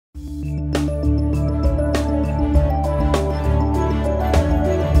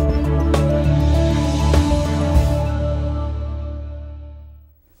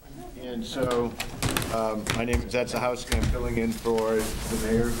My name is Ed Zahowski. I'm filling in for the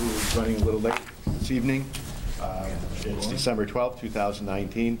mayor, who is running a little late this evening. It's December 12th,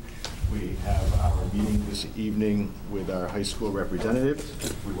 2019. We have our meeting this evening with our high school representatives.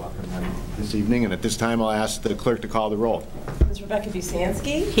 We welcome them this evening, and at this time I'll ask the clerk to call the roll. Ms. Rebecca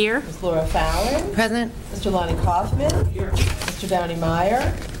Busansky. Here. Ms. Laura Fallon. Present. Mr. Lonnie Kaufman. Here. Mr. Downey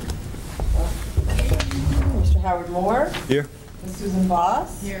Meyer. Mr. Howard Moore. Here. Ms. Susan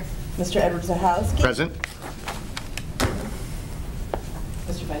Voss. Here. Mr. Edward Zahowski. Present.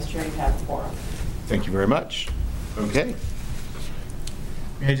 Mr. Vice Chair, you have the quorum. Thank you very much. Okay.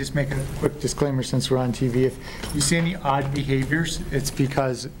 May I just make a quick disclaimer since we're on TV? If you see any odd behaviors, it's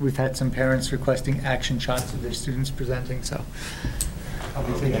because we've had some parents requesting action shots of their students presenting, so I'll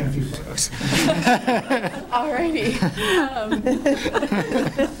be taking a few photos. Alrighty.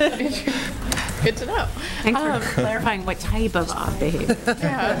 Good to know. Thanks for clarifying what type of odd behavior.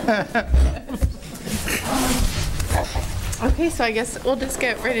 Yeah. Okay, so I guess we'll just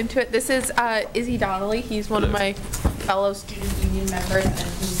get right into it. This is Izzy Donnelly. He's one of my fellow student union members, and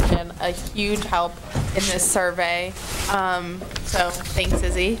he's been a huge help in this survey. So thanks,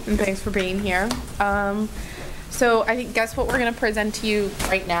 Izzy, and thanks for being here. So I think, guess what we're going to present to you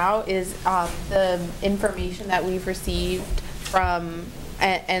right now is the information that we've received from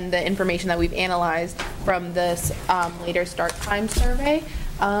and the information that we've analyzed from this later start time survey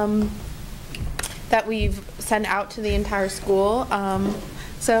that we've sent out to the entire school.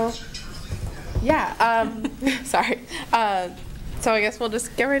 So yeah, sorry. So I guess we'll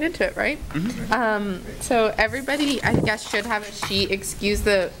just get right into it, right? Mm-hmm. So everybody, I guess, should have a sheet. Excuse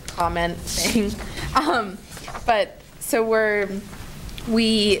the comment thing. But so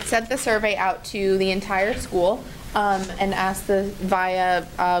we sent the survey out to the entire school and asked via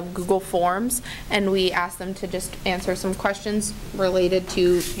Google Forms, and we asked them to just answer some questions related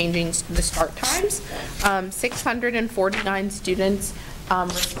to changing the start times. 649 students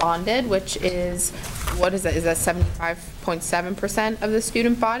responded, which is, what is that? Is that 75.7% of the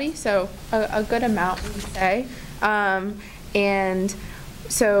student body? So a good amount, we would say. And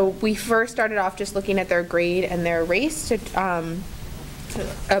so we first started off just looking at their grade and their race to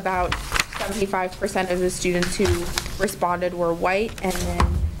about 75% of the students who responded were white, and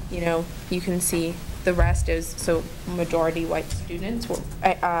then, you know, you can see the rest is, so majority white students were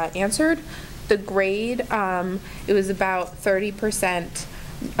answered. The grade, it was about 30%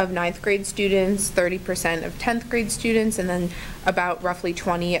 of 9th grade students, 30% of 10th grade students, and then about roughly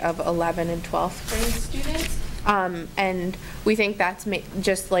 20 of 11 and 12th grade students. And we think that's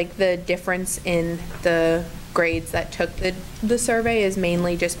just like the difference in the grades that took the survey is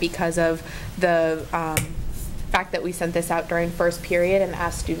mainly just because of the fact that we sent this out during first period and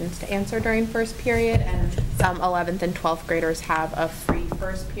asked students to answer during first period, and some 11th and 12th graders have a free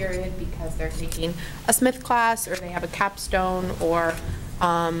first period because they're taking a Smith class, or they have a capstone, or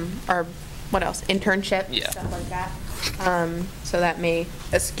what else, internship, yeah, stuff like that. So that may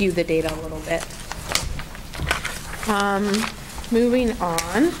skew the data a little bit. Moving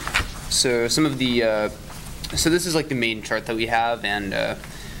on. So some of the so this is like the main chart that we have, and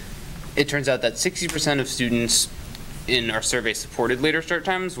it turns out that 60% of students in our survey supported later start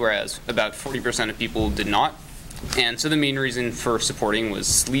times, whereas about 40% of people did not. And so the main reason for supporting was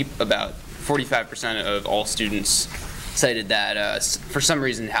sleep. About 45% of all students cited that for some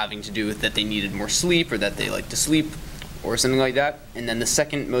reason having to do with that they needed more sleep, or that they like to sleep, or something like that. And then the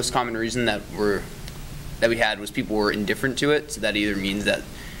second most common reason that we had was people were indifferent to it. So that either means that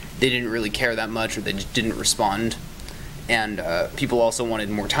they didn't really care that much, or they just didn't respond. And people also wanted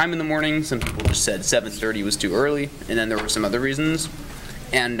more time in the morning. Some people just said 7:30 was too early, and then there were some other reasons.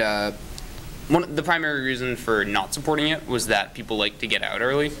 And the primary reason for not supporting it was that people like to get out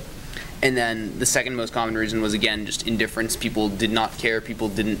early. And then the second most common reason was, again, just indifference. People did not care. People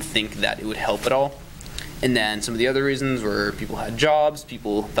didn't think that it would help at all. And then some of the other reasons were people had jobs,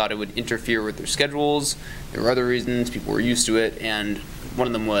 people thought it would interfere with their schedules. There were other reasons, people were used to it, and one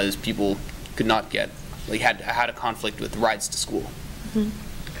of them was people could not get, like had a conflict with rides to school. Mm-hmm.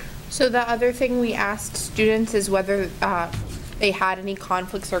 So the other thing we asked students is whether they had any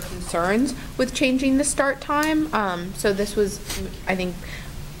conflicts or concerns with changing the start time. So this was, I think,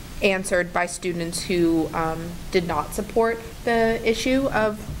 answered by students who did not support the issue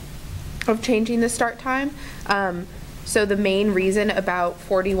of changing the start time. So the main reason, about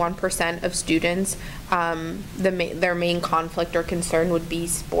 41% of students, their main conflict or concern would be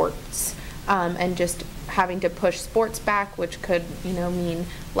sports, and just having to push sports back, which could, mean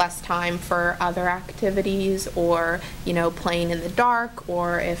less time for other activities, or, playing in the dark,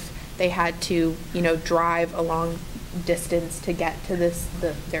 or if they had to, drive a long distance to get to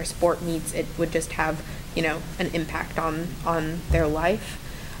their sport meets, it would just have, you know, an impact on their life.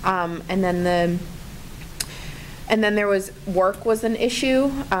 And then there was work was an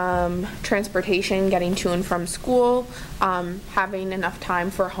issue, transportation, getting to and from school, having enough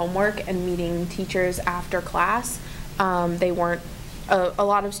time for homework and meeting teachers after class. They weren't, a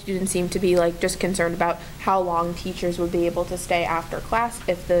lot of students seemed to be like just concerned about how long teachers would be able to stay after class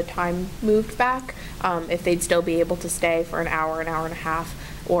if the time moved back, if they'd still be able to stay for an hour and a half,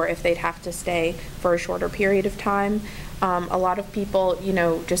 or if they'd have to stay for a shorter period of time. A lot of people, you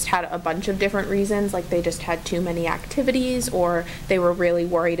know, just had a bunch of different reasons, like they just had too many activities, or they were really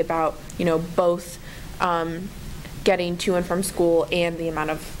worried about, you know, both getting to and from school and the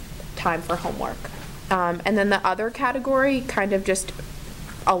amount of time for homework. And then the other category, kind of just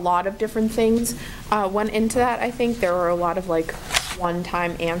a lot of different things went into that. I think there were a lot of like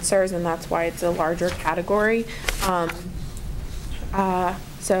one-time answers, and that's why it's a larger category.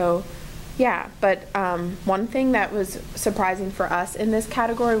 So yeah, but one thing that was surprising for us in this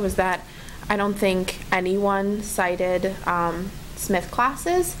category was that I don't think anyone cited Smith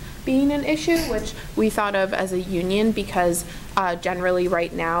classes being an issue, which we thought of as a union, because generally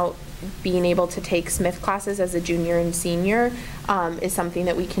right now being able to take Smith classes as a junior and senior is something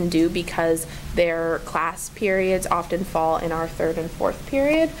that we can do because their class periods often fall in our third and fourth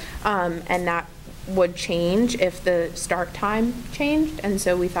period, and that would change if the start time changed. And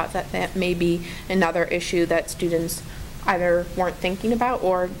so we thought that that may be another issue that students either weren't thinking about,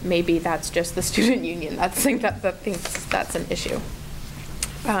 or maybe that's just the student union that thinks that's an issue.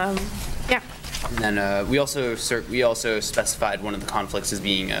 Yeah. And then we also specified one of the conflicts as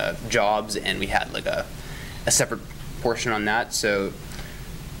being jobs, and we had like a separate portion on that. So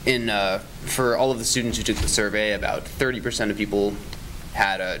for all of the students who took the survey, about 30% of people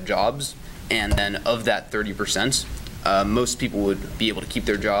had jobs, and then of that 30%, most people would be able to keep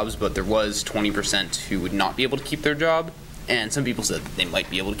their jobs, but there was 20% who would not be able to keep their job, and some people said that they might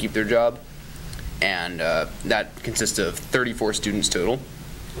be able to keep their job, and that consists of 34 students total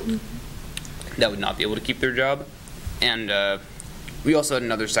that would not be able to keep their job. And we also had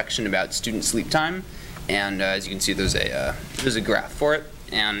another section about student sleep time, and as you can see, there's a graph for it,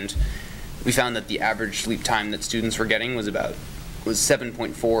 and we found that the average sleep time that students were getting was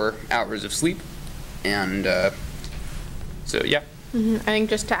 7.4 hours of sleep. And so yeah. I think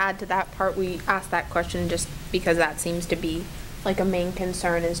just to add to that part, we asked that question just because that seems to be like a main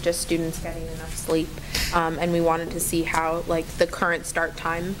concern, is just students getting enough sleep, and we wanted to see how like the current start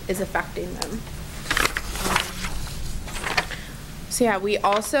time is affecting them. So yeah, we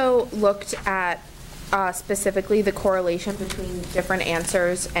also looked at specifically the correlation between different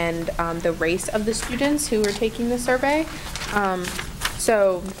answers and the race of the students who were taking the survey.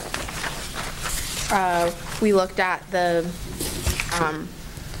 So we looked at the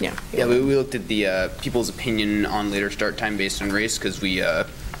we looked at the people's opinion on later start time based on race, because we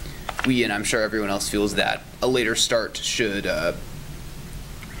and I'm sure everyone else feels that a later start should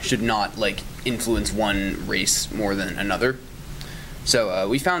not like influence one race more than another. So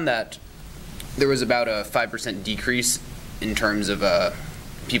we found that there was about a 5% decrease in terms of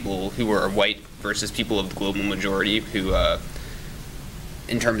people who were white versus people of the global majority who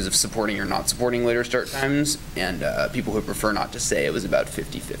in terms of supporting or not supporting later start times, and people who prefer not to say, it was about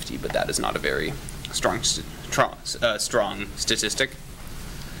 50-50, but that is not a very strong statistic.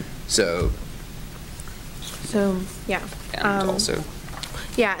 So yeah. And also.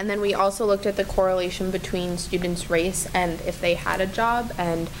 Yeah, and then we also looked at the correlation between students' race and if they had a job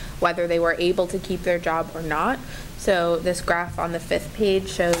and whether they were able to keep their job or not. So this graph on the 5th page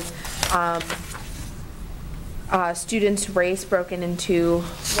shows students' race broken into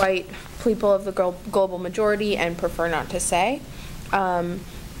white, people of the global majority, and prefer not to say.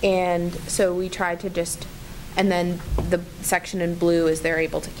 And so we tried to just, and then the section in blue is they're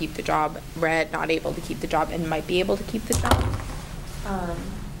able to keep the job, red, not able to keep the job, and might be able to keep the job.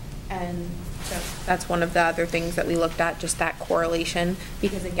 And so that's one of the other things that we looked at, just that correlation,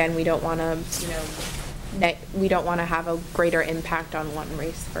 because again, we don't want to, we don't want to have a greater impact on one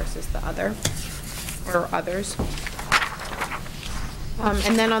race versus the other, or others.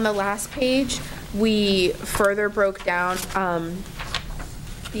 And then on the last page, we further broke down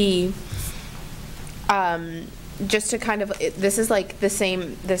just to kind of, this is like the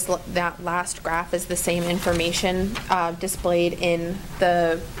same, that last graph is the same information displayed in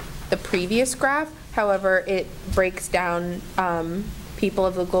the previous graph. However, it breaks down people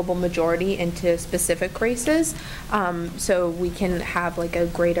of the global majority into specific races, so we can have like a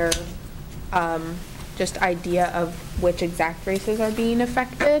greater just idea of which exact races are being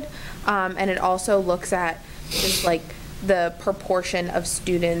affected. And it also looks at just like the proportion of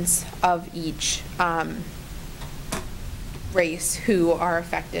students of each race who are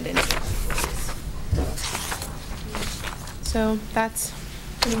affected in schools. So that's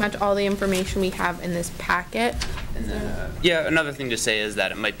pretty much all the information we have in this packet. And then, yeah, another thing to say is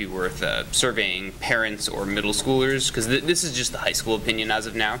that it might be worth surveying parents or middle schoolers, because this is just the high school opinion as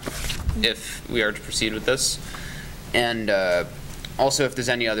of now, if we are to proceed with this. And also, if there's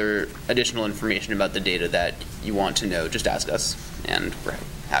any other additional information about the data that you want to know, just ask us, and we're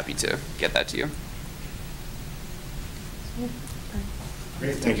happy to get that to you.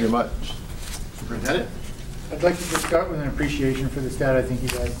 Great, thank you very much. Superintendent? I'd like to just start with an appreciation for this data. I think you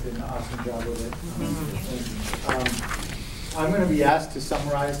guys did an awesome job with it. I'm going to be asked to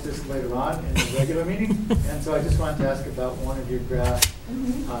summarize this later on in the regular meeting, and so I just wanted to ask about one of your graphs,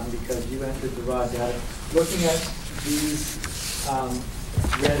 because you entered the raw data. Looking at these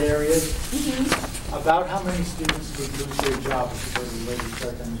red areas, about how many students would lose their job before the later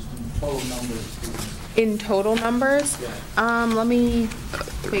start time, just in total number of students? In total numbers? Yeah. Let me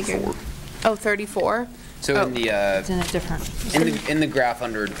figure. Oh, 34? So in the It's in a different. in the graph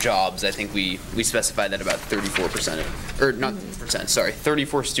under jobs, I think we specified that about 34%, or not percent, sorry,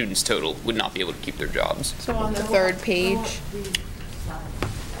 34 students total would not be able to keep their jobs. So on the third page.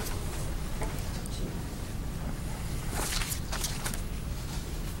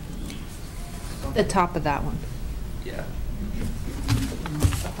 The top of that one. Yeah.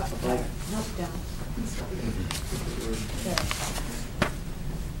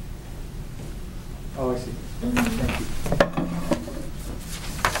 Oh, I see. Thank you.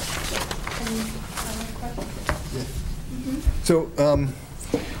 So,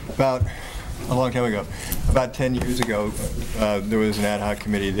 about a long time ago, about 10 years ago, there was an ad hoc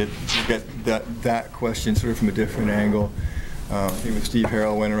committee that looked at that question sort of from a different angle. I think with Steve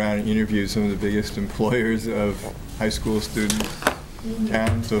Harrell went around and interviewed some of the biggest employers of high school students in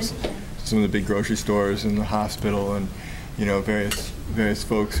town, so some of the big grocery stores and the hospital and, you know, various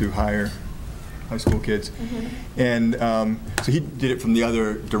folks who hire high school kids. And so he did it from the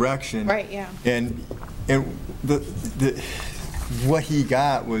other direction. Right, yeah. And what he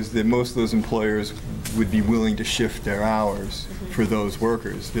got was that most of those employers would be willing to shift their hours for those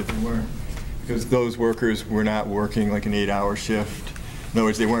workers that they weren't. Because those workers were not working like an 8-hour shift. In other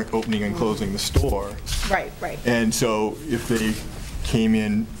words, they weren't opening and closing the store. Right, right. And so if they came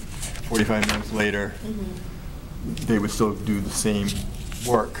in 45 minutes later, they would still do the same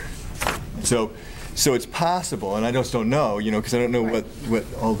work. So it's possible, and I just don't know, you know, because I don't know what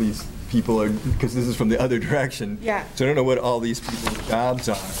all these people are, because this is from the other direction. Yeah. So I don't know what all these people's jobs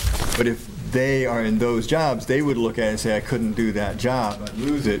are. But if they are in those jobs, they would look at it and say, I couldn't do that job. I'd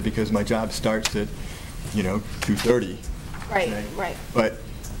lose it because my job starts at, you know, 2:30. Right, Okay? right. But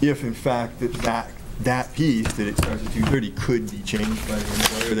if in fact that piece, that it starts at 2:30, could be changed by the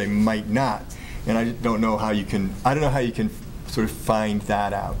employer, they might not. And I don't know how you can, sort of find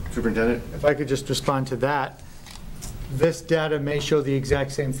that out. Superintendent? If I could just respond to that, this data may show the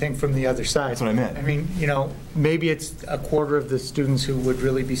exact same thing from the other side. That's what I meant. I mean, you know, maybe it's a quarter of the students who would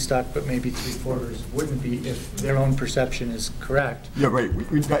really be stuck, but maybe 3/4 wouldn't be if their own perception is correct. Yeah, right,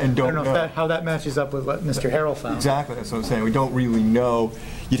 and I don't don't know know. how that matches up with what Mr. Harrell found. Exactly, that's what I'm saying. We don't really know.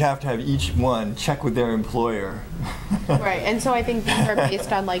 You'd have to have each one check with their employer. Right, and so I think these are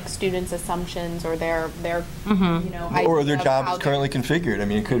based on like students' assumptions or their you know, Or idea their of job how is currently configured. I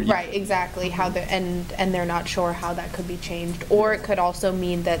mean, it could be. Right, exactly, how the, and they're not sure how that could be changed. Or it could also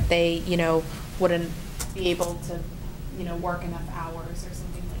mean that they, you know, wouldn't be able to, you know, work enough hours or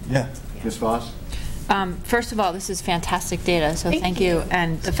something like that. Yeah. Ms. Voss? First of all, this is fantastic data, so Thank thank you. you.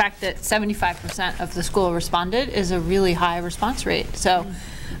 And the fact that 75% of the school responded is a really high response rate. So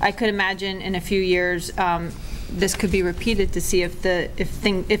I could imagine in a few years, this could be repeated to see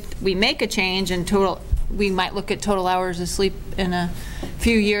if we make a change in total, we might look at total hours of sleep in a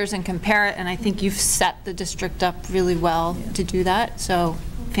few years and compare it, and I think you've set the district up really well to do that, so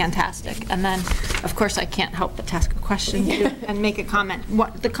fantastic. And then, of course, I can't help but ask a question and make a comment.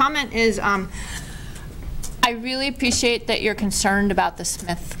 The comment is, I really appreciate that you're concerned about the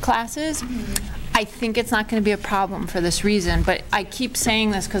Smith classes. I think it's not going to be a problem for this reason, but I keep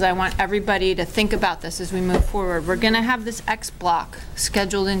saying this because I want everybody to think about this as we move forward. We're going to have this X block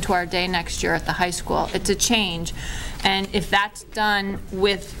scheduled into our day next year at the high school. It's a change, and if that's done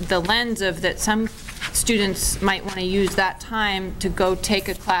with the lens of that some students might want to use that time to go take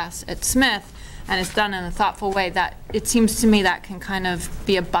a class at Smith, and it's done in a thoughtful way, that it seems to me that can kind of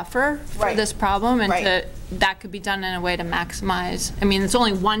be a buffer for Right. this problem, and Right. that could be done in a way to maximize. I mean, it's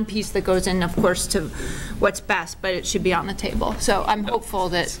only one piece that goes in, of course, to what's best, but it should be on the table. So I'm hopeful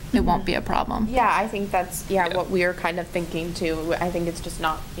that it won't be a problem. Yeah, I think that's, what we are kind of thinking too. I think it's just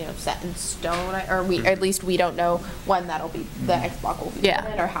not, set in stone, or at least we don't know when that'll be, the Xbox will be Yeah.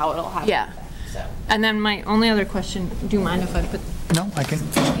 put in, or how it'll happen. Yeah. So. And then my only other question, do you mind if I put No, I can,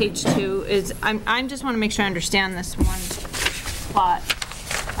 page 2, is, I just want to make sure I understand this one plot.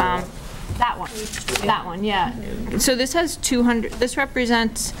 That one, yeah. So this has 200, this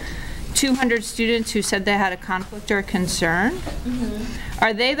represents 200 students who said they had a conflict or a concern.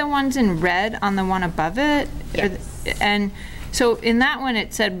 Are they the ones in red on the one above it? Yes. And so in that one,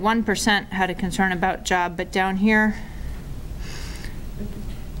 it said 1% had a concern about job, but down here,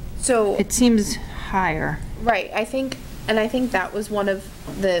 So. it seems higher. Right, I think that was one of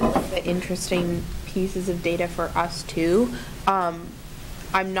the interesting pieces of data for us too.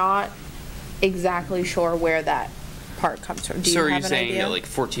 I'm not exactly sure where that part comes from. Do you So are have you an saying idea? that like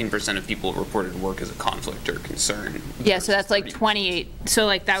 14% of people reported work as a conflict or concern? Yeah, so that's like versus 28, so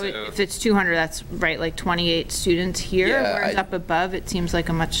like that would, So- if it's 200, that's right, like 28 students here, Yeah, whereas up above, it seems like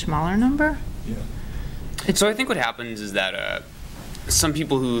a much smaller number? So I think what happens is that some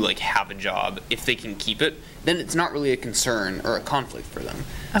people who like have a job, if they can keep it, then it's not really a concern or a conflict for them.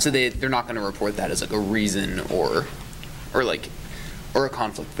 So they're not going to report that as like a reason or a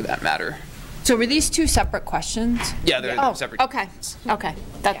conflict for that matter. So were these two separate questions? Yeah, they're Oh, separate. okay, okay,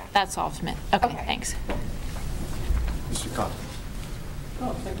 Yeah. that solves me. Okay, Okay. thanks. Mr. Collins.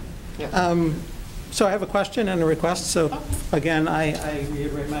 So I have a question and a request. So again, I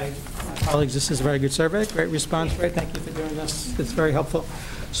reiterate my colleagues, this is a very good survey, great response rate. Thank you for doing this. It's very helpful.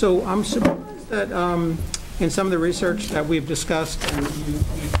 So I'm surprised that in some of the research that we've discussed, and you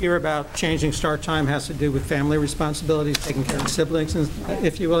hear about changing start time has to do with family responsibilities, taking care of siblings, and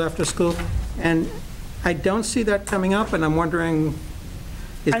if you will, after school. And I don't see that coming up, and I'm wondering,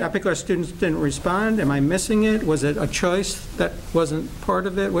 is that because students didn't respond? Am I missing it? Was it a choice that wasn't part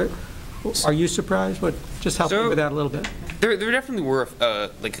of it? Are you surprised? Just help me So- with that a little bit. There definitely were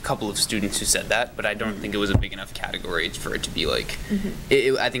like a couple of students who said that, but I don't think it was a big enough category for it to be like.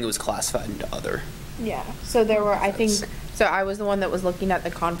 I think it was classified into other. Yeah, so there were, I think, so I was the one that was looking at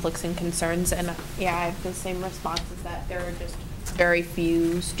the conflicts and concerns, and I have the same responses, that there were just very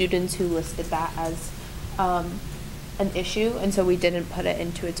few students who listed that as an issue, and so we didn't put it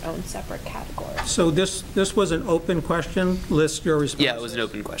into its own separate category. So this was an open question, list your responses? Yeah, it was an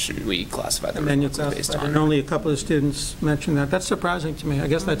open question. We classified the And then you responses based classified, on. and only a couple of students mentioned that. That's surprising to me. I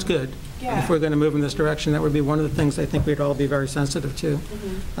guess that's good. Yeah. If we're going to move in this direction, that would be one of the things I think we'd all be very sensitive to.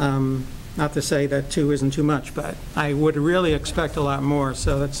 Not to say that 2 isn't too much, but I would really expect a lot more,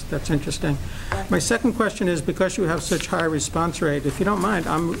 so that's interesting. My second question is, because you have such high response rate, if you don't mind,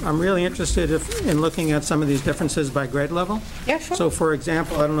 I'm really interested in looking at some of these differences by grade level. Yeah, sure. So for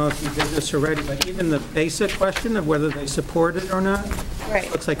example, I don't know if you did this already, but even the basic question of whether they support it or not, Right.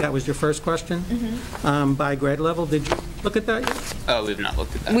 looks like that was your first question, by grade level. Did you look at that yet? Oh, we've not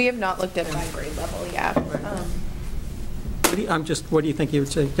looked at that. We have not looked at it by grade level, yeah. What do you think you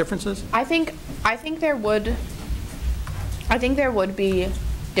would say, differences? I think there would be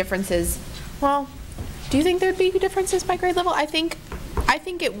differences. Well, do you think there'd be differences by grade level? I think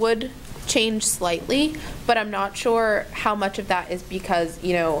it would change slightly, but I'm not sure how much of that is because,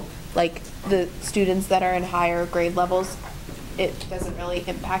 like the students that are in higher grade levels, it doesn't really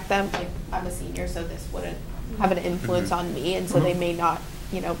impact them. Like, I'm a senior, so this wouldn't have an influence on me, and so they may not,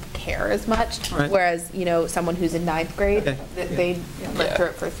 care as much. Right. Whereas, someone who's in ninth grade, Okay. they lived Yeah. through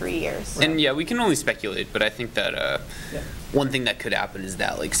it for 3 years. And yeah, we can only speculate, but I think that one thing that could happen is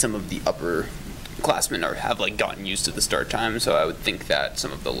that like some of the upper classmen have like gotten used to the start time, so I would think that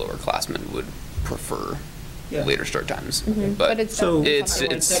some of the lower classmen would prefer Yeah. later start times. But it's So, definitely It's- I something-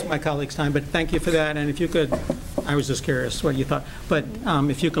 won't take my colleagues' time, but thank you for that, and if you could, I was just curious what you thought, but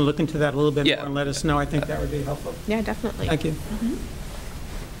if you can look into that a little bit Yeah. more and let us know, I think that would be helpful. Yeah, definitely. Thank you.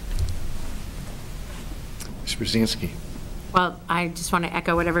 Ms. Brzezinski. Well, I just want to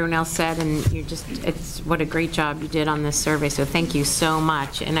echo what everyone else said, and what a great job you did on this survey, so thank you so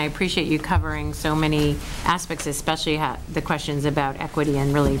much. And I appreciate you covering so many aspects, especially the questions about equity,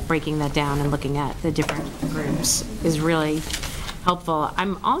 and really breaking that down and looking at the different groups is really helpful.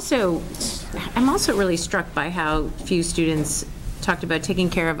 I'm also really struck by how few students talked about taking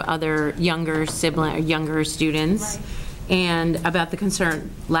care of other younger students. And about the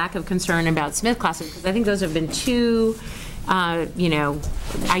lack of concern about Smith classes, because I think those have been two,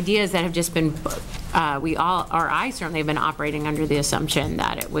 ideas that have just been we all, or I certainly have been operating under the assumption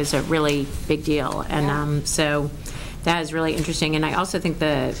that it was a really big deal. And so that is really interesting. And I also think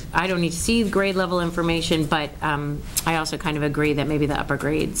I don't need to see grade level information, but I also kind of agree that maybe the upper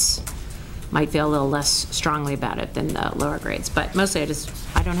grades might feel a little less strongly about it than the lower grades. But mostly I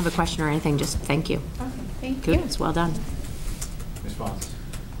don't have a question or anything, just thank you. Okay, thank you. Kudos, well done. Ms. Pons?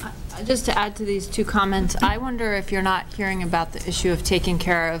 Just to add to these two comments, I wonder if you're not hearing about the issue of taking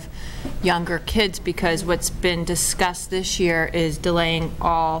care of younger kids, because what's been discussed this year is delaying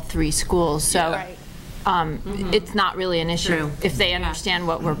all 3 schools. So Right. it's not really an issue True. if they understand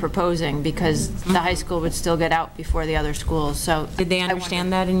what we're proposing, because the high school would still get out before the other schools. So Did they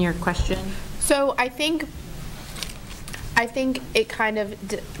understand that in your question? So I think it kind of,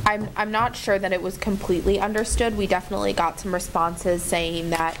 I'm not sure that it was completely understood. We definitely got some responses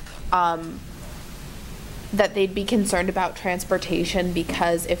saying that, that they'd be concerned about transportation,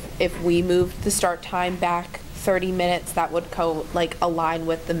 because if we moved the start time back 30 minutes, that would align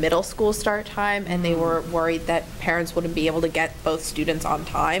with the middle school start time, and they were worried that parents wouldn't be able to get both students on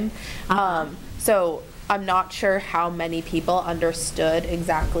time. So I'm not sure how many people understood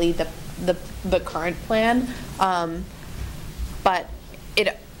exactly the current plan, but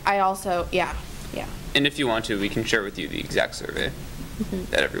I also, yeah. And if you want to, we can share with you the exact survey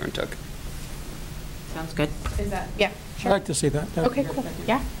that everyone took. Sounds good. Is that, yeah, I'd sure. like to see that. Okay, cool,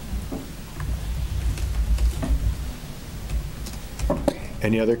 yeah.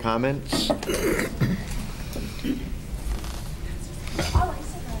 Any other comments?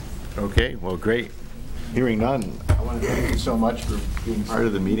 Okay, well, great. Hearing none, I want to thank you so much for being part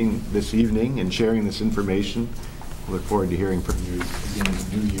of the meeting this evening and sharing this information. Look forward to hearing from you again in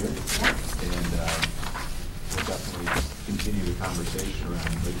the new year. And we'll definitely continue the conversation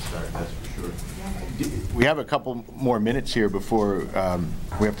around Late Start, that's for sure. We have a couple more minutes here before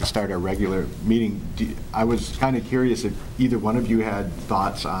we have to start our regular meeting. I was kind of curious if either one of you had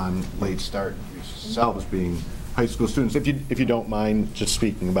thoughts on Late Start yourselves, being high school students, if you don't mind just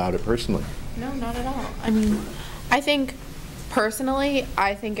speaking about it personally. No, not at all. I mean, I think personally,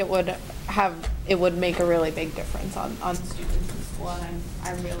 I think it would make a really big difference on students in school, and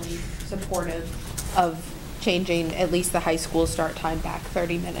I'm really supportive of changing at least the high school start time back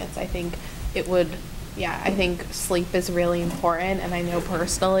 30 minutes. I think it would, I think sleep is really important, and I know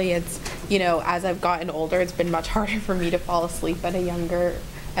personally it's, as I've gotten older, it's been much harder for me to fall asleep at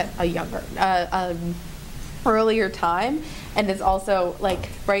earlier time. And it's also like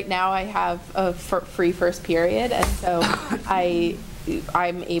right now I have a free first period, and so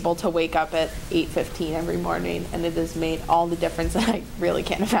I'm able to wake up at 8:15 every morning, and it has made all the difference. And I really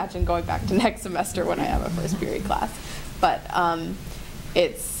can't imagine going back to next semester when I have a first period class. But I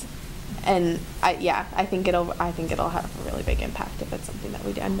think it'll have a really big impact if it's something that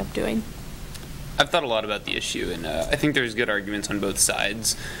we end up doing. I've thought a lot about the issue, and I think there's good arguments on both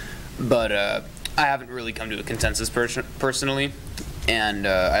sides, but I haven't really come to a consensus personally, and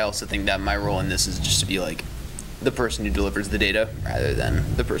I also think that my role in this is just to be like the person who delivers the data rather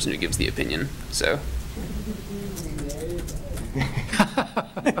than the person who gives the opinion. So.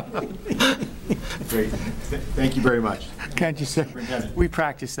 Great. Thank you very much. Can't you say, we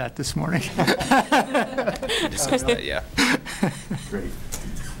practiced that this morning. Yeah. Great.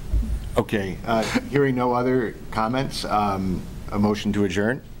 Okay, hearing no other comments, a motion to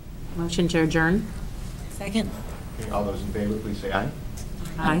adjourn. Motion to adjourn? Second. Okay, all those in favor, please say aye.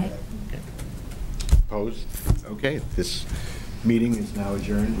 Aye. Opposed? Okay, this meeting is now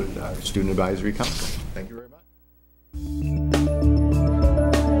adjourned with our Student Advisory Council. Thank you very much.